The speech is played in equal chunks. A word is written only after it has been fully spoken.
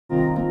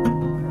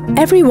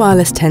Every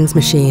wireless TENS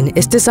machine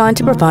is designed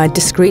to provide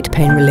discrete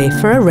pain relief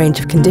for a range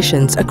of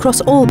conditions across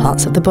all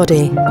parts of the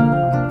body.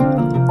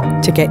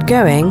 To get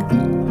going,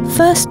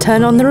 first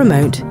turn on the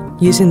remote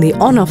using the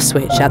on-off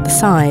switch at the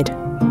side.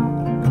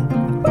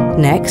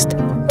 Next,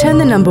 turn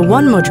the number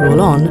 1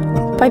 module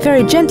on by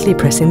very gently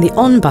pressing the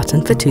on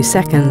button for 2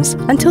 seconds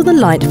until the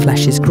light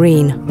flashes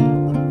green.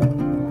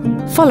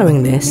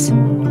 Following this,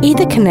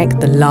 either connect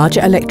the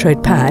larger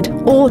electrode pad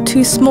or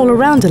 2 smaller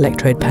round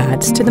electrode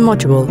pads to the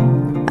module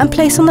and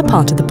place on the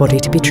part of the body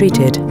to be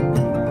treated.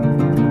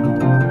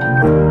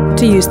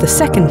 To use the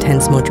second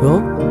TENS module,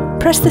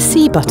 press the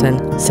C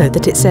button so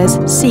that it says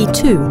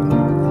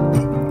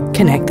C2.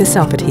 Connect the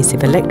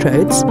self-adhesive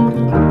electrodes,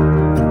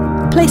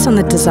 place on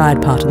the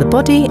desired part of the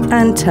body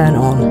and turn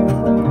on.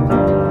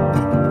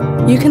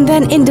 You can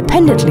then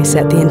independently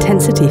set the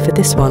intensity for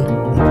this one.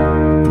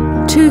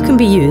 2 can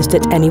be used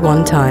at any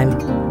one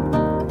time.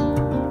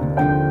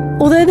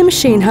 Although the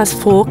machine has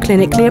 4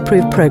 clinically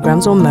approved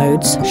programs or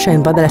modes,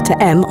 shown by the letter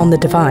M on the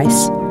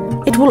device,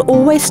 it will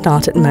always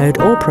start at mode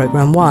or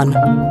program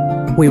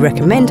 1. We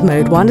recommend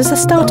mode 1 as a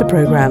starter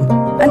program,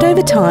 and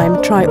over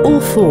time try all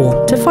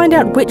 4 to find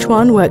out which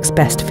one works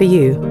best for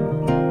you.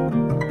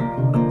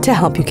 To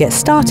help you get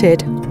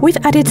started, we've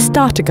added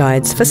starter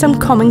guides for some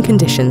common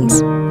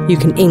conditions. You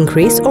can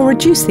increase or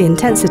reduce the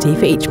intensity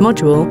for each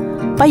module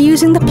by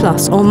using the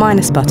plus or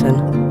minus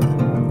button.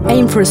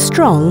 Aim for a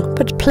strong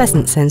but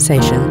pleasant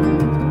sensation.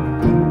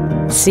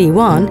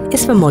 C1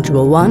 is for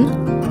module 1,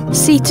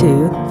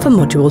 C2 for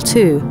module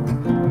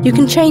 2. You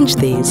can change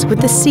these with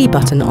the C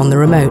button on the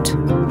remote.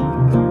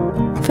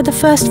 For the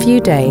first few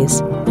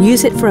days,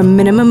 use it for a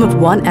minimum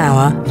of 1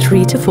 hour,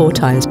 3 to 4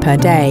 times per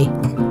day.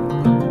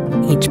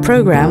 Each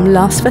program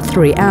lasts for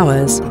 3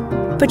 hours,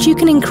 but you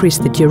can increase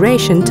the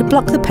duration to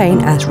block the pain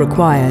as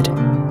required.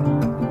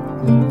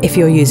 If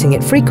you're using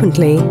it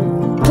frequently,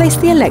 place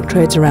the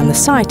electrodes around the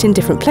site in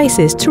different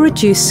places to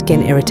reduce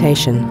skin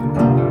irritation.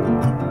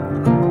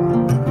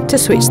 To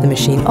switch the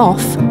machine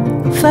off,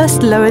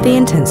 first lower the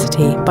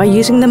intensity by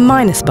using the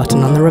minus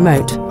button on the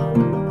remote.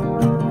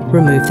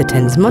 Remove the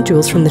TENS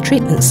modules from the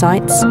treatment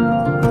sites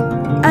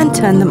and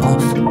turn them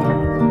off.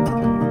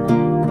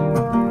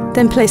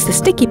 Then place the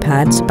sticky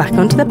pads back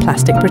onto the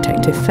plastic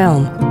protective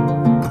film.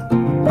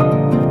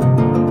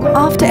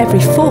 After every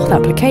 4th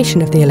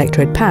application of the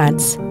electrode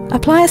pads,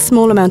 apply a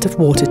small amount of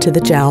water to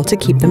the gel to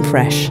keep them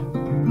fresh.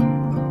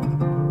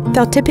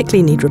 They'll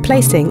typically need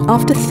replacing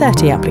after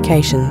 30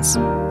 applications.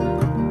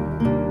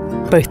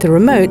 Both the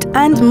remote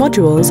and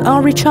modules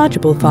are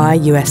rechargeable via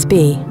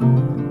USB.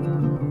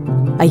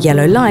 A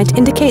yellow light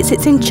indicates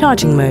it's in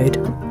charging mode,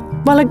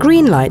 while a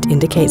green light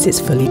indicates it's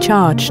fully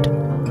charged.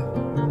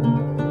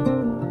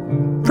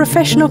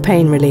 Professional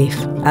pain relief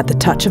at the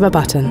touch of a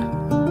button.